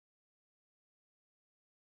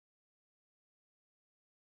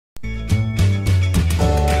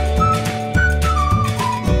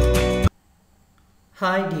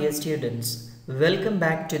Hi dear students, welcome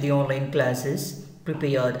back to the online classes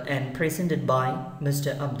prepared and presented by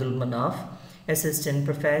Mr. Abdul Manaf, Assistant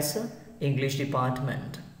Professor, English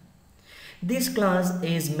Department. This class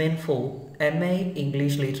is meant for MA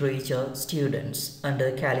English Literature students under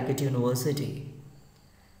Calicut University.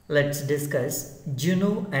 Let's discuss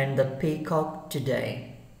Juno and the Paycock today.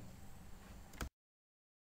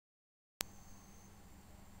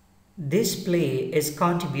 This play is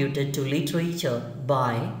contributed to literature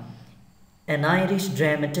by an Irish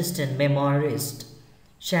dramatist and memoirist,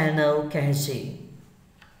 Calicut.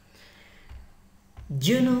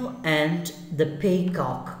 Juno and the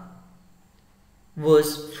Paycock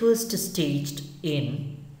was first staged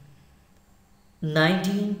in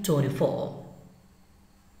 1924.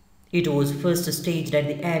 It was first staged at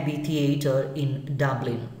the Abbey Theatre in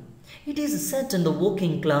Dublin. It is set in the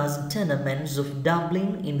working-class tenements of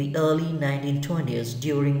Dublin in the early 1920s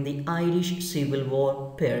during the Irish Civil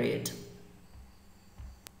War period.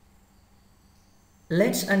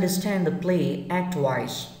 Let's understand the play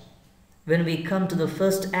act-wise. When we come to the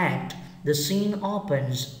first act, the scene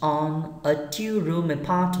opens on a two-room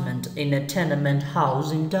apartment in a tenement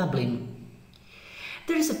house in Dublin.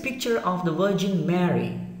 There is a picture of the Virgin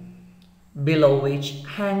Mary, below which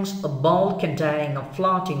hangs a bowl containing a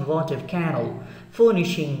floating votive candle,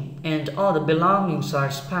 furnishing and other belongings are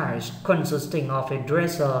sparse, consisting of a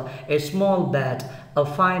dresser, a small bed, a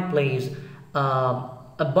fireplace, a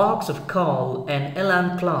box of coal, an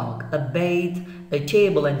alarm clock, a bath, a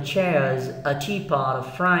table and chairs, a teapot,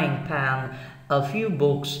 a frying pan, a few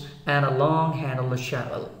books, and a long-handled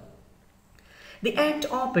shovel. The act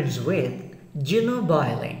opens with Juno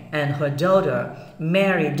boiling and her daughter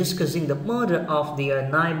Mary discussing the murder of their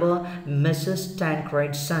neighbor Mrs.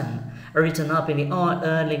 Tancred's son, written up in the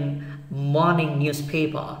early morning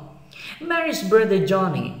newspaper. Mary's brother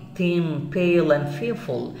Johnny, thin, pale, and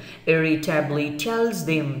fearful, irritably tells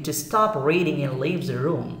them to stop reading and leaves the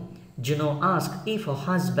room. Juno asks if her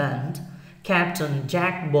husband, Captain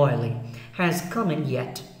Jack Boyle, has come in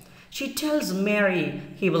yet. She tells Mary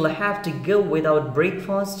he will have to go without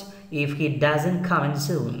breakfast if he doesn't come in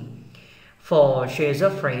soon, for she is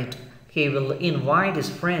afraid he will invite his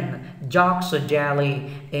friend Jock Daly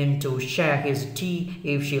in to share his tea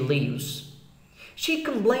if she leaves. She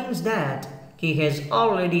complains that he has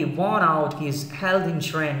already worn out his health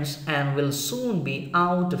insurance and will soon be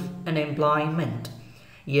out of unemployment,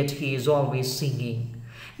 yet he is always singing.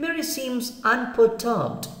 Mary seems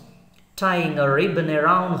unperturbed, tying a ribbon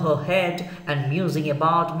around her head and musing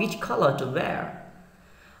about which color to wear.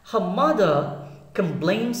 Her mother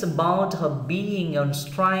complains about her being on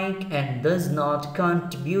strike and thus not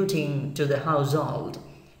contributing to the household,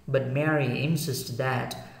 but Mary insists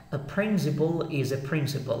that a principle is a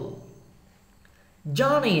principle.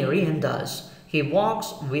 Johnny re-enters. He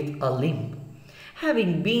walks with a limp,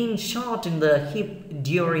 having been shot in the hip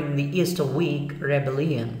during the Easter week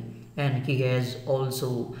rebellion, and he has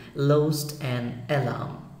also lost an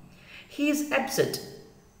alarm. He is upset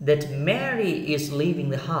that Mary is leaving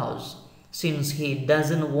the house, since he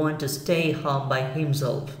doesn't want to stay home by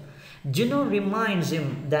himself. Juno reminds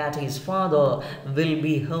him that his father will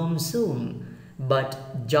be home soon,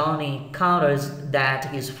 but Johnny counters that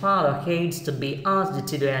his father hates to be asked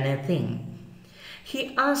to do anything.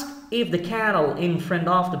 He asks if the candle in front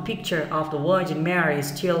of the picture of the Virgin Mary is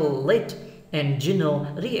still lit, and Juno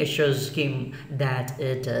reassures him that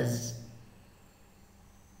it is.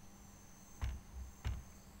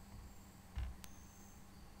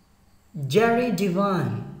 Jerry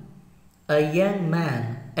Devine, a young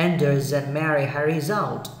man, enters and Mary hurries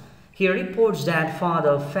out. He reports that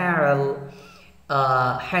Father Farrell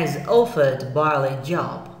has offered Boyle a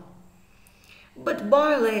job. But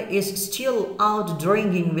Boyle is still out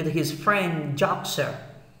drinking with his friend Joxer.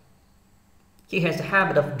 He has the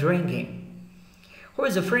habit of drinking. Who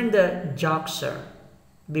is a friend Joxer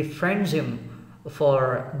befriends him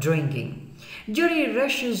for drinking. Jerry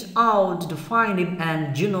rushes out to find him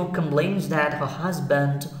and Juno complains that her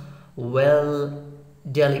husband will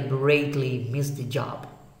deliberately miss the job.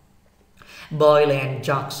 Boyle and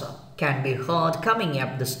Joxer can be heard coming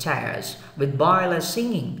up the stairs with Boyle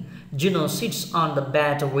singing. Juno sits on the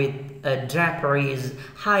bed with draperies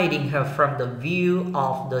hiding her from the view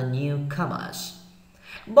of the newcomers.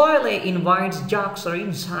 Boyle invites Joxer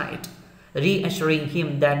inside, reassuring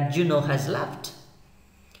him that Juno has left.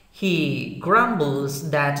 He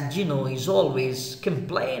grumbles that Juno is always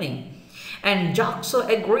complaining, and Joxer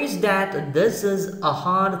agrees that this is a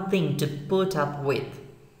hard thing to put up with.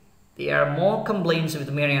 There are more complaints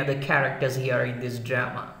with many other characters here in this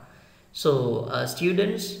drama. So,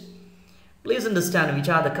 students, Please understand which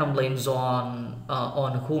are the complaints on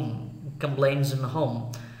whom. Complaints on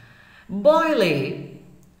whom. Boyle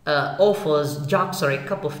offers Joxer a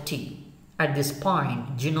cup of tea. At this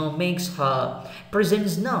point, Juno makes her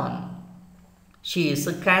presence known. She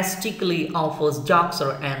sarcastically offers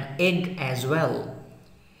Joxer an egg as well.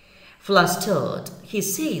 Flustered, he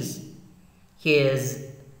says he is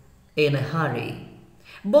in a hurry.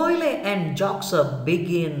 Boyle and Joxer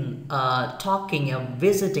begin talking of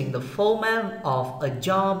visiting the foreman of a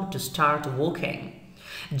job to start working.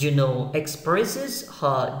 Juno expresses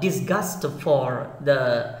her disgust for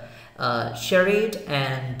the charade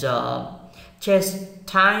and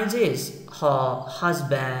chastises her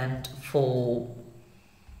husband for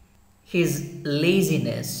his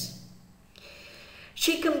laziness.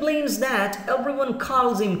 She complains that everyone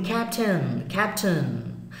calls him Captain,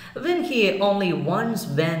 Captain, when he only once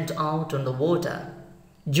went out on the water.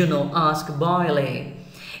 Juno asks Boyle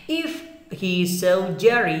if he saw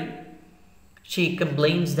Jerry. She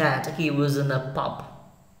complains that he was in a pub.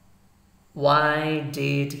 Why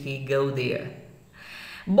did he go there?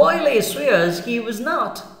 Boyle swears he was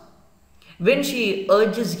not. When she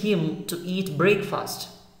urges him to eat breakfast,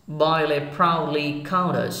 Boyle proudly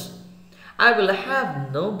counters, "I will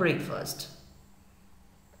have no breakfast."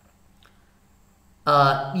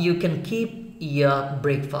 You can keep your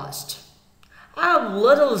breakfast. I have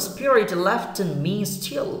little spirit left in me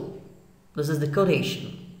still. This is the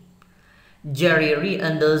quotation. Jerry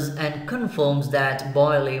re-enters and confirms that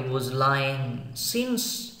Boyle was lying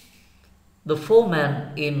since the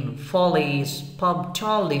foreman in Foley's pub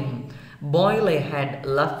told him Boyle had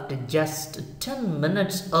left just 10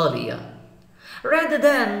 minutes earlier. Rather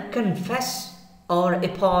than confess or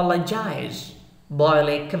apologize,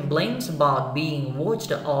 Boyle complains about being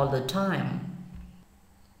watched all the time.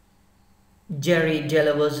 Jerry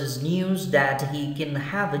delivers his news that he can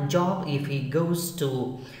have a job if he goes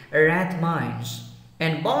to Rathmines,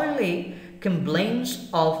 and Boyle complains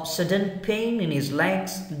of sudden pain in his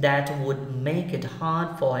legs that would make it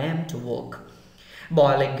hard for him to walk.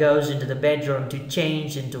 Boyle goes into the bedroom to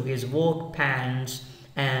change into his work pants,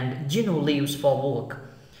 and Juno leaves for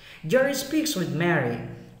work. Jerry speaks with Mary,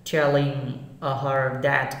 telling her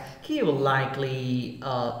that he will likely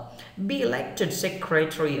be elected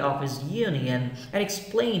secretary of his union and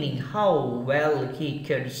explaining how well he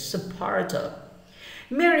could support her.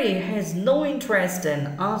 Mary has no interest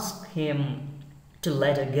and asks him to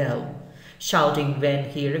let her go, shouting when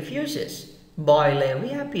he refuses. Boyle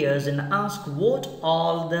reappears and asks what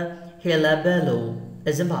all the hullabaloo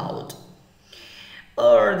is about.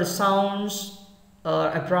 Or the sounds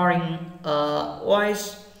uproaring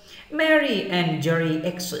voice. Mary and Jerry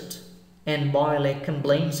exit, and Boyle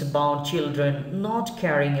complains about children not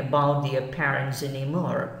caring about their parents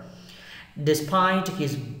anymore. Despite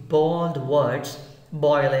his bold words,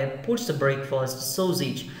 Boyle puts the breakfast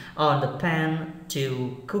sausage on the pan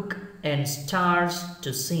to cook and starts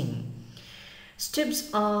to sing. Steps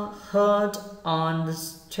are heard on the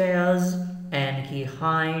stairs and he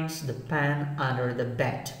hides the pan under the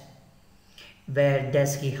bed. Where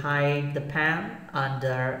does he hide the pan?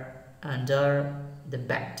 Under the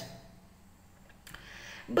bed.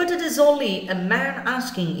 But it is only a man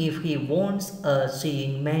asking if he wants a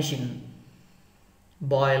sewing machine.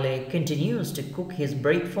 Boyle continues to cook his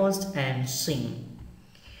breakfast and sing,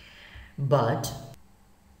 but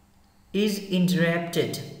is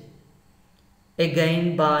interrupted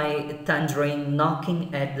again by thundering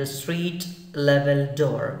knocking at the street level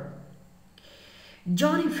door.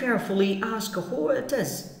 Johnny fearfully asks who it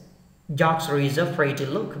is. Joxer is afraid to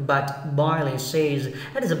look, but Boyle says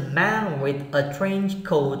it is a man with a trench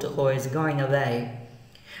coat who is going away.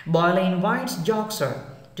 Boyle invites Joxer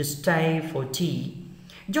to stay for tea.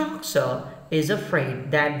 Joxer is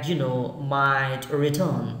afraid that Juno might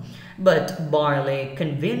return, but Boyle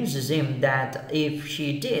convinces him that if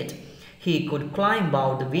she did, he could climb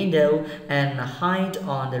out the window and hide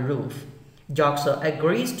on the roof. Joxer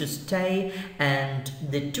agrees to stay and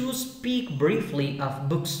the two speak briefly of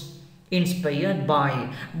books inspired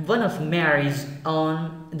by one of Mary's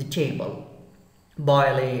on the table.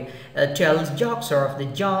 Boyle tells Joxer of the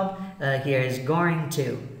job he is going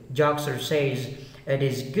to. Joxer says it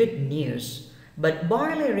is good news, but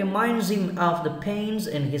Boyle reminds him of the pains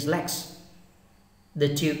in his legs.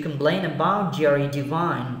 The two complain about Jerry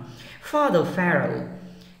Devine, Father Farrell,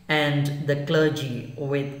 and the clergy,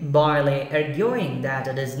 with Boyle arguing that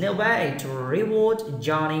it is no way to reward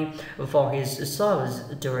Johnny for his service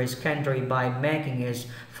to his country by making his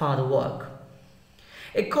father work.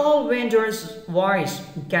 A coal vendor's voice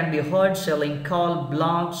can be heard selling coal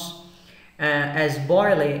blocks as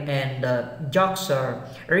Boyle and Joxer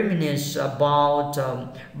reminisce about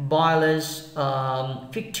Boyle's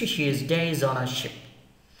fictitious days on a ship.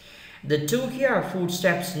 The two hear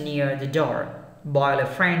footsteps near the door. Boyle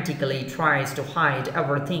frantically tries to hide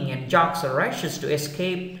everything and Joxer rushes to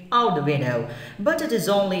escape out the window, but it is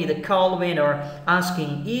only the coal winner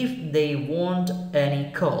asking if they want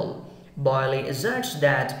any coal. Boyle asserts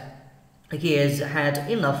that he has had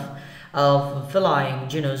enough of following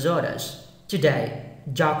Juno's orders. Today,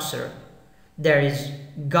 Joxer, there is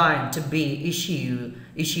going to be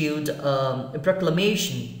issued a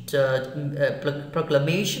proclamation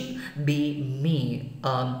be me,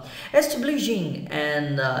 establishing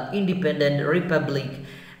an independent republic.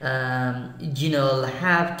 Juno will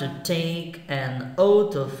have to take an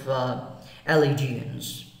oath of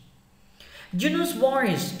allegiance. Juno's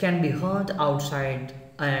voice can be heard outside,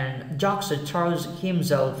 and Joxer throws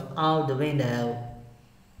himself out the window.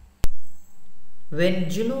 When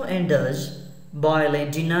Juno enters, Boyle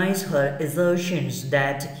denies her assertions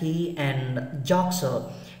that he and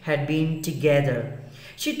Joxer had been together.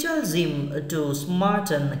 She tells him to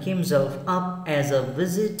smarten himself up as a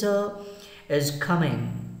visitor is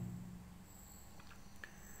coming.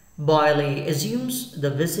 Boyle assumes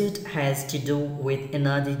the visit has to do with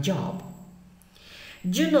another job.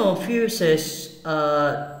 Juno refuses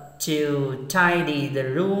to tidy the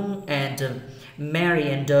room and Mary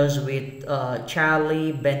enters with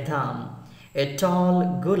Charlie Bentham, a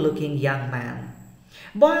tall, good-looking young man.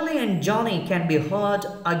 Boyle and Johnny can be heard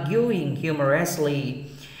arguing humorously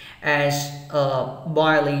as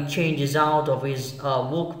Boyle changes out of his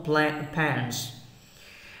work pants.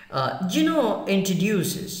 Juno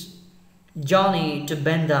introduces Johnny to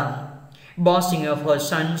Bentham, boasting of her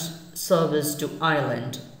son's service to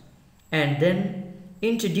Ireland, and then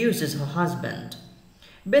introduces her husband.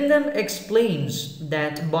 Bentham explains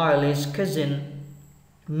that Boyle's cousin,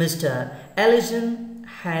 Mr. Ellison,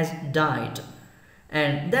 has died,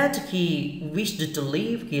 and that he wished to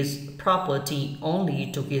leave his property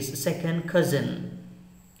only to his second cousin,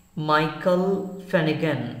 Michael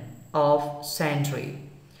Finnegan of Santry,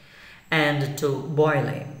 and to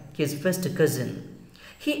Boyle, his first cousin.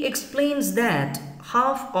 He explains that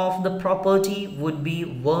half of the property would be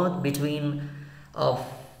worth between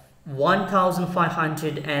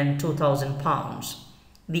 1,500 and 2,000 pounds.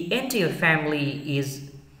 The entire family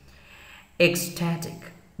is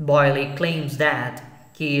ecstatic. Boyle claims that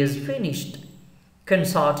he is finished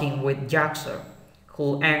consorting with Joxer,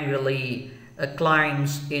 who angrily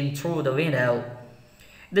climbs in through the window.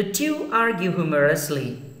 The two argue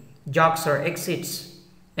humorously. Joxer exits,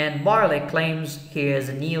 and Boyle claims he is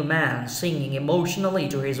a new man, singing emotionally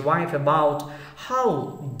to his wife about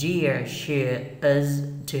how dear she is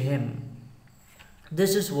to him.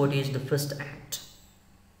 This is what is the first act.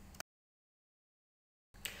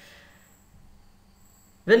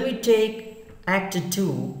 When we take Act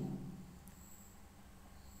 2,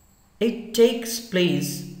 it takes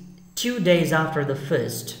place 2 days after the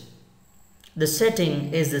first. The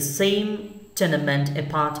setting is the same tenement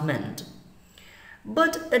apartment,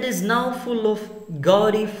 but it is now full of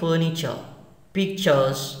gaudy furniture,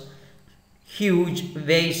 pictures, huge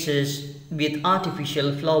vases with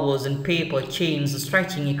artificial flowers and paper chains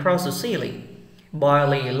stretching across the ceiling.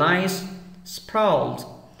 Boyle lies sprawled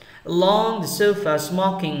along the sofa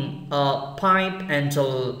smoking a pipe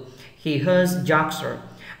until he hears Joxer,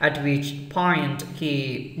 at which point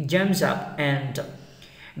he jumps up and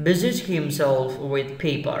busies himself with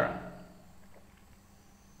paper.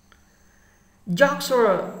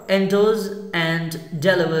 Joxer enters and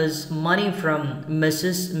delivers money from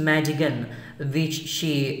Mrs. Madigan, which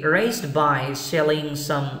she raised by selling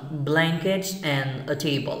some blankets and a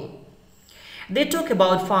table. They talk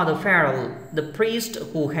about Father Farrell, the priest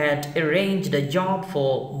who had arranged a job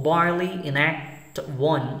for Boyle in Act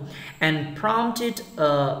 1 and prompted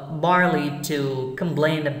Boyle to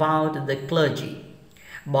complain about the clergy.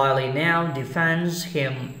 Boyle now defends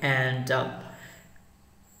him and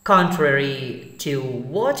contrary to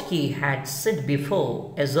what he had said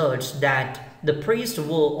before, asserts that the priests were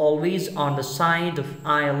always on the side of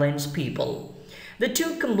Ireland's people. The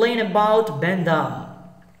two complain about Bentham,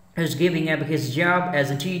 who's giving up his job as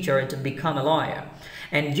a teacher to become a lawyer,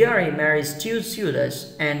 and Jerry marries two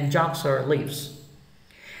suitors and Joxer leaves.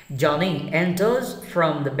 Johnny enters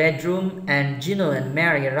from the bedroom and Juno and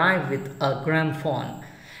Mary arrive with a gramophone.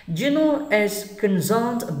 Juno is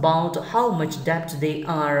concerned about how much debt they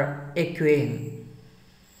are accruing.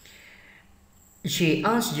 She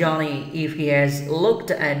asks Johnny if he has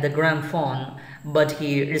looked at the gramophone, but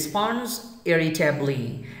he responds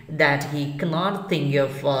irritably that he cannot think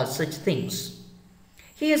of such things.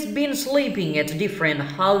 He has been sleeping at different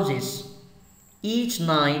houses each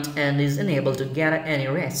night and is unable to get any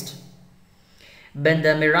rest.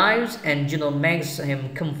 Bendham arrives and Juno makes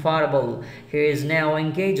him comfortable. He is now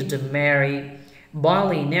engaged to marry.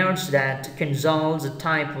 Barley notes that consuls, a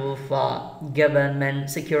type of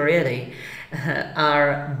government security,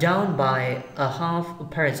 are down by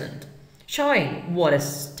 0.5%, showing what a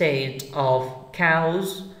state of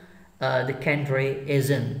chaos the country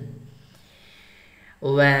is in.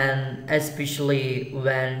 Especially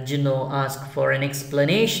when Juno asks for an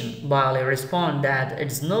explanation, Barley responds that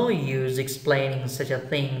it's no use explaining such a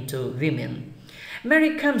thing to women.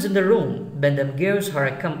 Mary comes in the room. Bentham gives her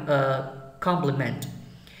a compliment,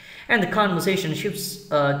 and the conversation shifts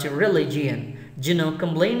to religion. Juno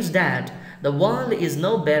complains that the world is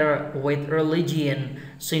no better with religion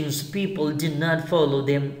since people do not follow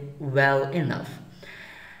them well enough.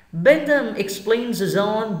 Bentham explains his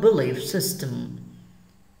own belief system,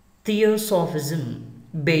 Theosophism,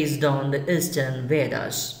 based on the Eastern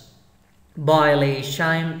Vedas. Barley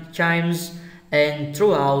chimes in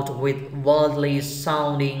throughout with worldly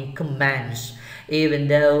sounding commands, even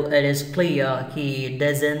though it is clear he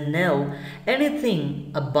doesn't know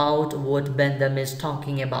anything about what Bentham is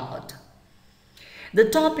talking about.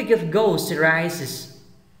 The topic of ghosts arises,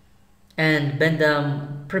 and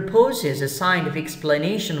Bentham proposes a scientific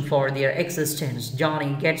explanation for their existence.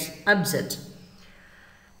 Johnny gets upset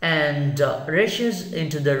and rushes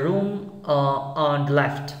into the room on the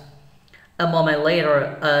left. A moment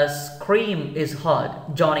later, a scream is heard.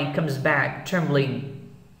 Johnny comes back, trembling.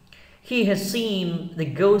 He has seen the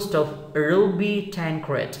ghost of Ruby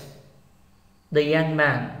Tancred, the young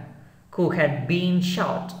man who had been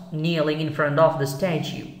shot, kneeling in front of the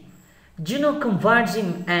statue. Juno comforts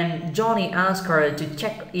him and Johnny asks her to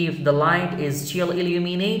check if the light is still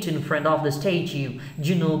illuminated in front of the statue.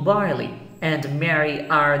 Juno, Barley, and Mary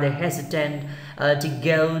are hesitant to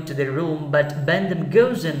go to the room, but Bentham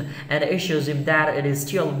goes in and assures him that it is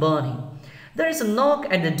still burning. There is a knock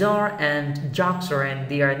at the door and Joxer and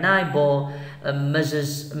their neighbor,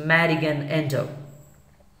 Mrs. Madigan, enter.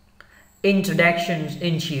 Introductions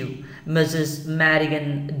ensue. Mrs.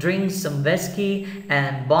 Madigan drinks some whiskey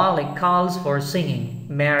and Barley calls for singing.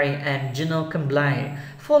 Mary and Juno comply,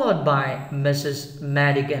 followed by Mrs.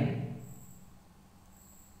 Madigan.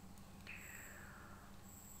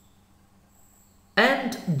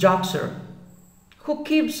 And Joxer, who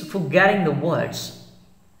keeps forgetting the words.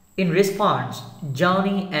 In response,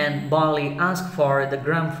 Johnny and Barley ask for the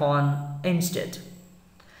gramophone instead.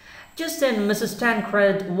 Just then, Mrs.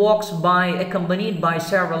 Tancred walks by, accompanied by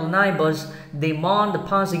several neighbors. They mourn the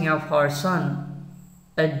passing of her son,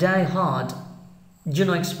 a diehard.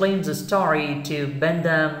 Juno explains the story to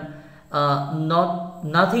Bentham,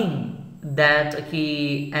 nothing that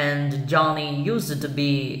he and Johnny used to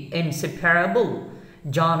be inseparable.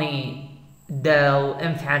 Johnny, though,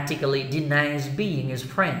 emphatically denies being his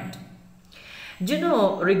friend.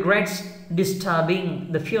 Juno regrets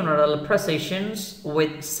disturbing the funeral processions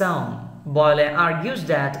with song. Boyle argues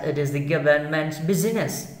that it is the government's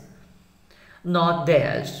business, not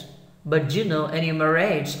theirs. But Juno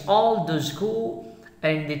enumerates all those who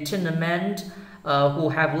in the tenement who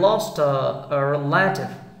have lost a relative.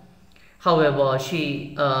 However,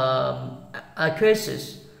 she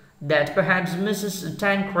accuses that perhaps Mrs.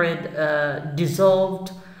 Tancred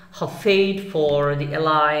dissolved her fate for the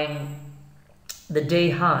allying the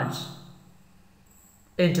diehards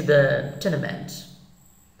into the tenements.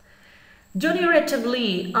 Johnny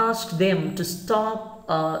irritably asks them to stop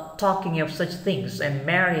talking of such things, and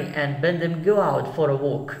Mary and Bentham go out for a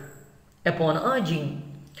walk. Upon urging,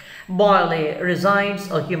 Boyle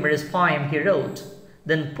recites a humorous poem he wrote,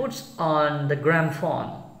 then puts on the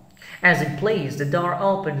gramophone. As it plays, the door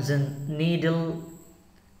opens and Needle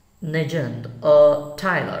Nugent, a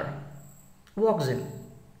tailor, walks in.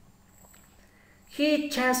 He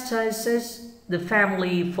chastises the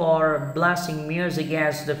family for blasting music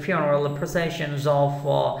as the funeral processions of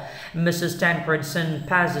Mrs. Tancred's son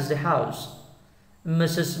passes the house.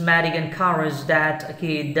 Mrs. Madigan covers that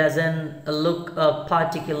he doesn't look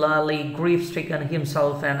particularly grief-stricken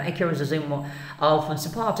himself and accuses him of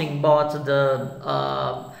supporting both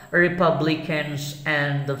the Republicans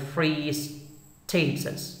and the Free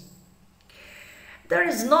Staters. There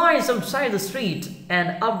is noise outside the street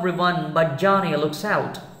and everyone but Johnny looks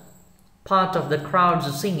out. Part of the crowd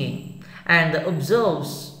is singing and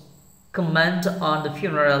observes comment on the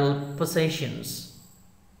funeral processions.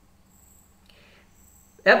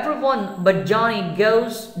 Everyone but Johnny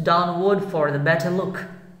goes downward for the better look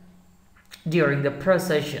during the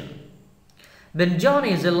procession. When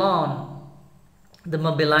Johnny is alone, the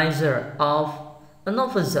mobilizer of an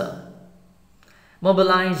officer,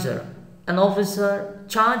 mobilizer, an officer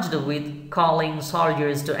charged with calling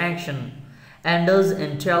soldiers to action, enters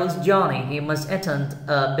and tells Johnny he must attend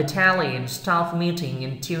a battalion staff meeting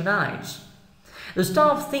in 2 nights. The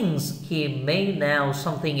staff thinks he may know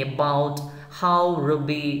something about how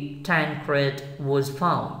Ruby Tancred was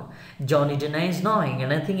found. Johnny denies knowing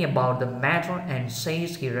anything about the matter and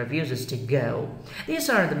says he refuses to go. These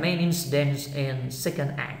are the main incidents in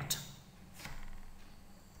second act.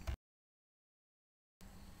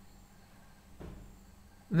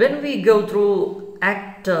 When we go through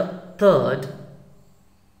act third,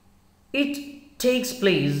 it takes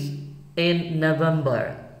place in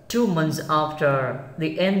November, 2 months after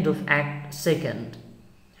the end of act second.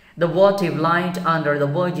 The votive light under the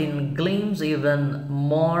Virgin gleams even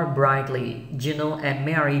more brightly. Juno and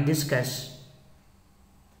Mary discuss.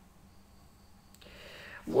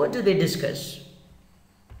 What do they discuss?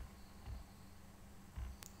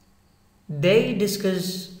 They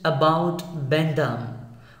discuss about Bentham,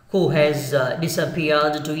 who has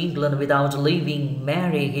disappeared to England without leaving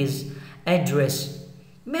Mary his address.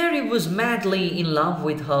 Mary was madly in love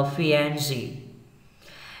with her fiancé,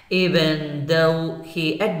 even though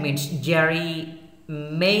he admits Jerry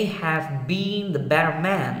may have been the better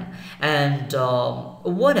man and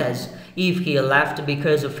wonders if he left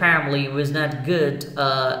because the family was not good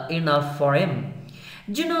enough for him.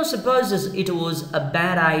 Juno supposes it was a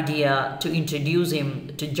bad idea to introduce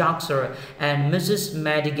him to Joxer and Mrs.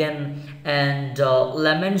 Madigan and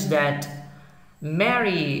laments that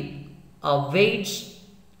Mary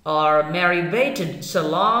waited so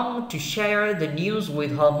long to share the news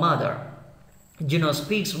with her mother. Juno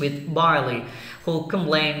speaks with Barley, who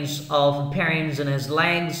complains of pains in his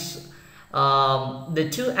legs. The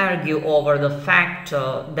two argue over the fact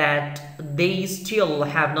that they still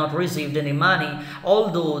have not received any money,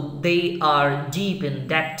 although they are deep in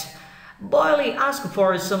debt. Barley asks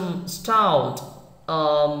for some stout.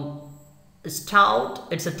 Stout,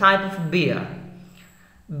 it's a type of beer,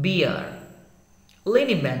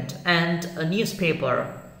 liniment, and a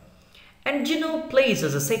newspaper. And Juno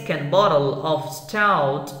places a second bottle of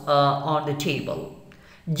stout on the table.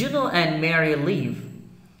 Juno and Mary leave,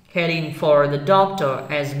 heading for the doctor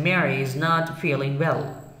as Mary is not feeling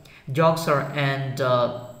well. Joxer and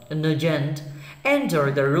Nugent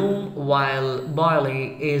enter the room while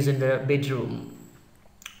Barley is in the bedroom.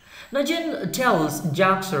 Nugent tells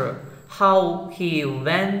Joxer how he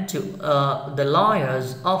went to the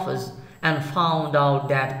lawyer's office and found out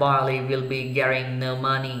that Barley will be getting no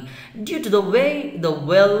money due to the way the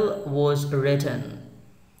will was written.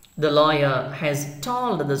 The lawyer has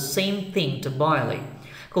told the same thing to Barley,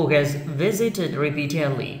 who has visited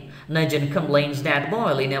repeatedly. Nugent complains that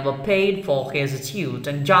Barley never paid for his suit,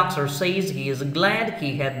 and Joxer says he is glad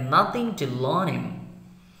he had nothing to loan him.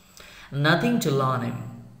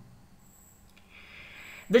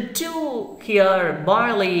 The two hear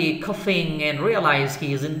Barley coughing and realize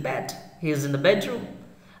he is in bed. He is in the bedroom.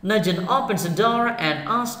 Nugent opens the door and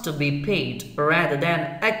asks to be paid. Rather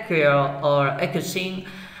than accusing,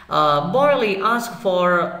 Barley asks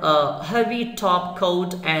for a heavy top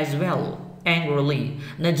coat as well. Angrily,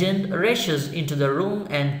 Nugent rushes into the room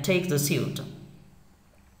and takes the suit,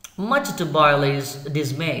 much to Barley's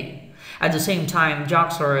dismay. At the same time,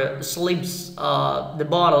 Joxer slips the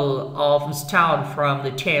bottle of stout from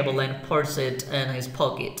the table and puts it in his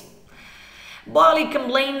pocket. Barley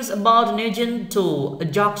complains about Nugent to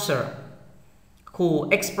Joxer, who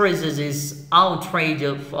expresses his outrage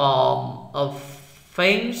of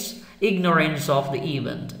Fame's ignorance of the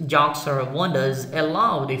event. Joxer wonders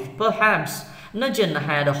aloud if perhaps Nugent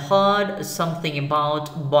had heard something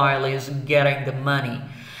about Barley's getting the money.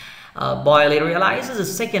 Barley realizes the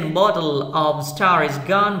second bottle of stout is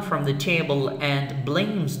gone from the table and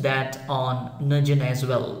blames that on Nugent as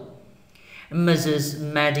well. Mrs.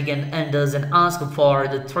 Madigan enters and asks for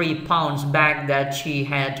the £3 back that she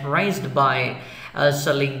had raised by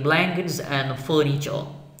selling blankets and furniture.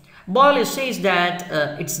 Barley says that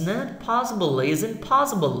it's not possible, isn't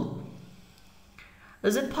possible,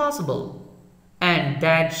 and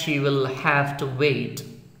that she will have to wait,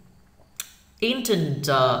 intent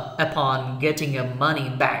upon getting her money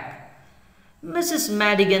back. Mrs.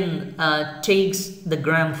 Madigan takes the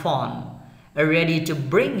gramophone, ready to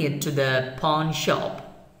bring it to the pawn shop,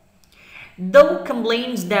 though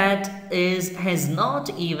complains that it has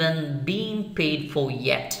not even been paid for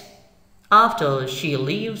yet. After she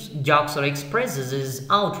leaves, Joxer expresses his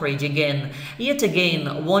outrage yet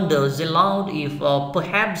again wonders aloud if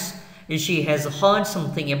perhaps she has heard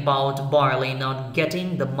something about Barley not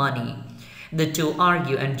getting the money. The two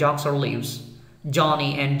argue and Joxer leaves.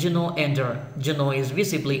 Johnny and Juno enter. Juno is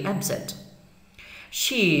visibly upset.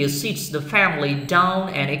 She sits the family down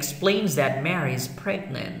and explains that Mary is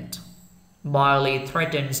pregnant. Barley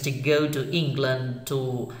threatens to go to England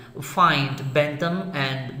to find Bentham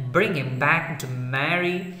and bring him back to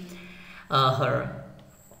marry her.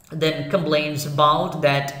 Then complains about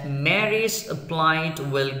that Mary's plight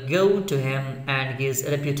will go to him and his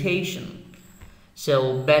reputation.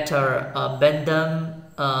 So better Bentham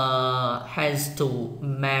has to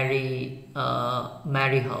marry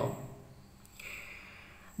her.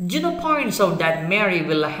 Juno points out that Mary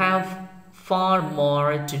will have far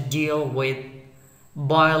more to deal with.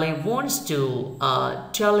 Barley wants to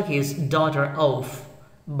tell his daughter off,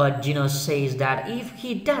 but Juno says that if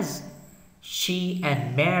he does, she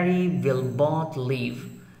and Mary will both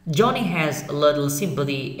leave. Johnny has little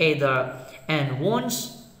sympathy either and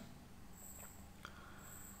wants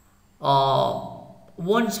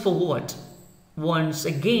for what? Once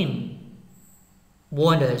again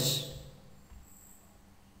wonders.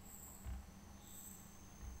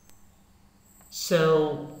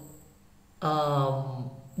 So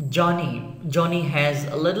Johnny has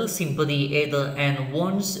a little sympathy either and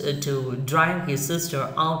wants to drive his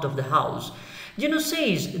sister out of the house. Juno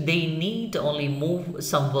says they need to only move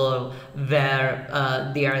somewhere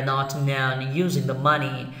where they are not known, using the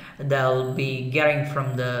money they'll be getting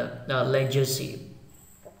from the legacy.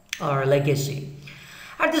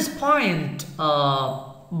 At this point,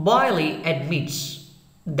 Barley admits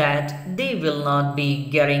that they will not be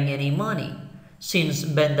getting any money, since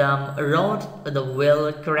Bentham wrote the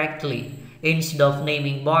will correctly. Instead of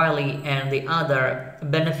naming Barley and the other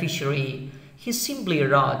beneficiary, he simply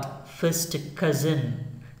wrote first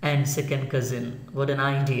cousin and second cousin. What an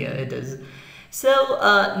idea it is. So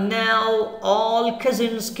now all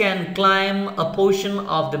cousins can claim a portion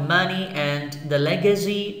of the money and the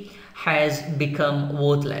legacy has become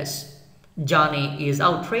worthless. Johnny is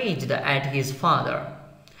outraged at his father,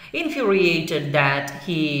 infuriated that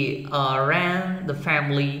he ran the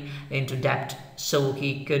family into debt so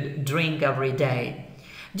he could drink every day.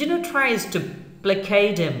 Juno tries to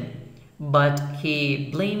placate him, but he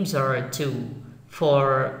blames her too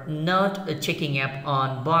for not checking up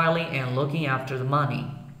on Barley and looking after the money.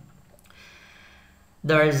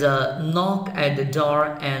 There is a knock at the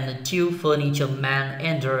door and two furniture men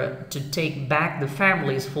enter to take back the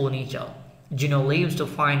family's furniture. Juno leaves to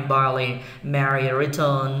find Barley. Mary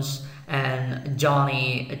returns and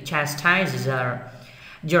Johnny chastises her.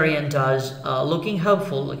 Jorian does, looking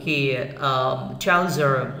hopeful. He tells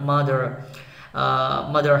her mother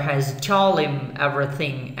has told him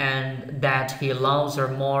everything and that he loves her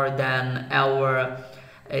more than ever,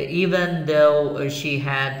 even though she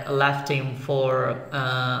had left him for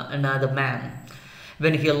another man.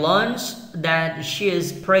 When he learns that she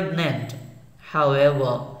is pregnant,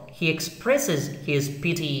 however, he expresses his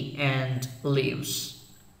pity and leaves.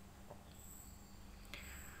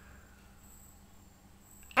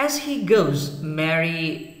 As he goes,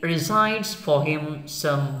 Mary recites for him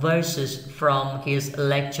some verses from his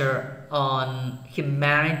lecture on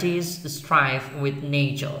humanity's strife with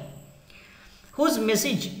nature, whose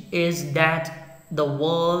message is that the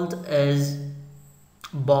world is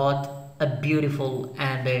both a beautiful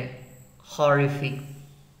and a horrific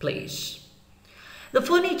place. The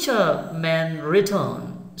furniture men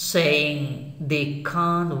return, saying they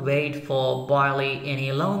can't wait for Barley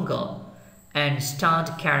any longer, and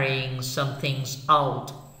start carrying some things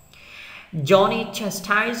out. Johnny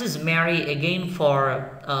chastises Mary again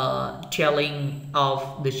for telling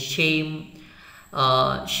of the shame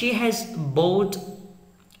she has brought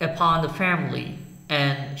upon the family,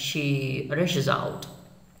 and she rushes out.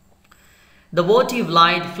 The votive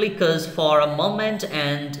light flickers for a moment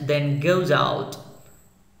and then goes out.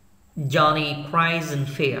 Johnny cries in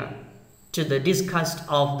fear, to the disgust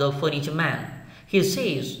of the furniture man. He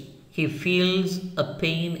says he feels a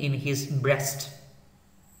pain in his breast,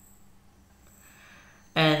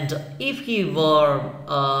 and if he were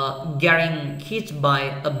getting hit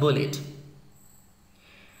by a bullet.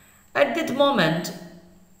 At that moment,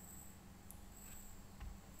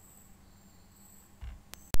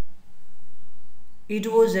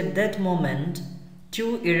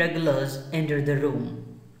 two irregulars enter the room.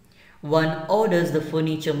 One orders the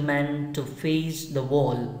furniture man to face the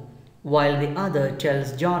wall, while the other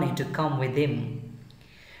tells Johnny to come with him.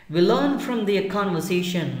 We learn from their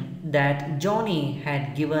conversation that Johnny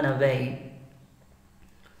had given away.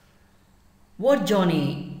 What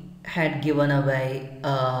Johnny had given away,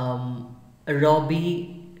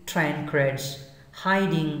 Robbie Tancred's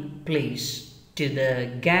hiding place, to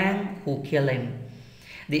the gang who kill him.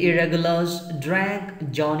 The irregulars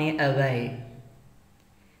drag Johnny away.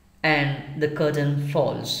 and the curtain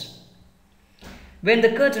falls. When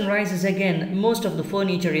the curtain rises again, most of the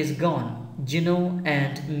furniture is gone. Juno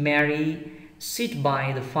and Mary sit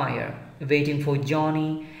by the fire, waiting for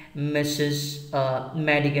Johnny. Mrs.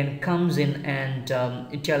 Madigan comes in and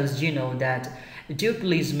tells Juno that two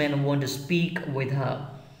policemen want to speak with her.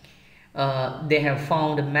 They have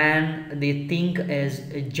found a man they think is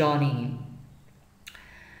Johnny.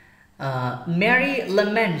 Mary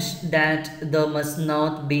laments that there must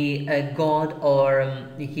not be a God, or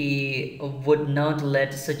he would not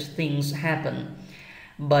let such things happen.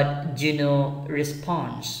 But Juno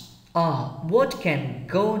responds, "Ah, what can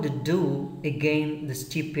God do against the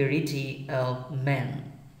stupidity of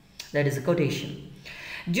men?" That is a quotation.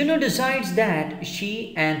 Juno decides that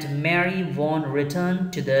she and Mary won't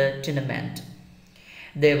return to the tenement.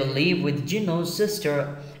 They will live with Juno's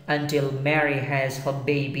sister until Mary has her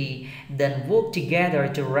baby, then work together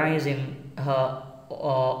to raise him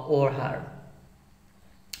or her.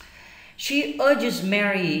 She urges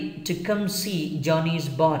Mary to come see Johnny's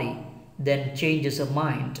body, then changes her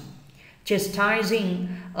mind, chastising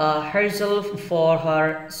herself for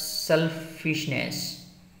her selfishness.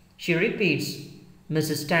 She repeats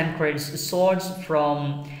Mrs. Tancred's swords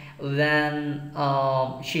from when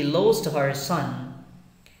she lost her son,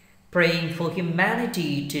 praying for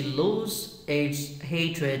humanity to lose its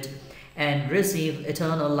hatred and receive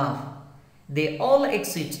eternal love. They all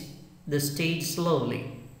exit the stage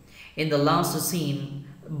slowly. In the last scene,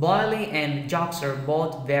 Boyle and Joxer,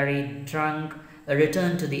 both very drunk,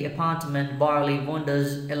 return to the apartment. Boyle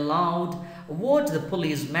wonders aloud what the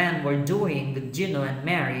policemen were doing with Juno and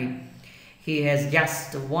Mary. He has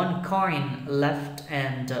just one coin left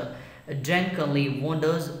and drunkenly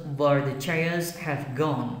wonders where the chairs have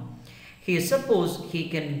gone. He supposes he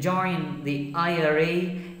can join the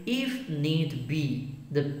IRA if need be.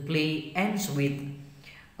 The play ends with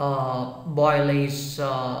Boyle's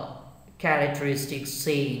characteristic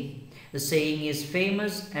saying. The saying is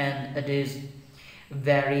famous and it is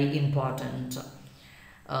very important.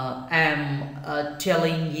 I'm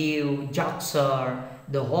telling you, Joxer,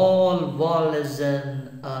 the whole world is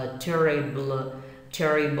in a terrible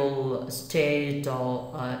state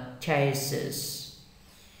of crisis.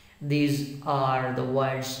 These are the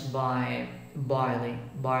words by Boyle.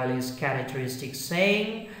 Boyle's characteristic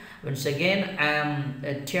saying. Once again, I'm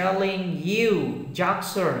telling you,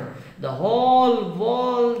 Joxer, the whole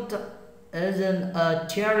world is in a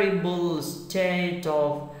terrible state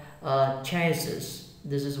of crisis.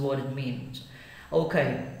 This is what it means.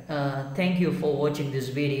 Okay, thank you for watching this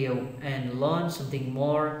video and learn something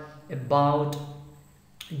more about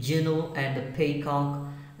Juno and the Paycock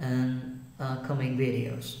in coming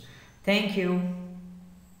videos. Thank you.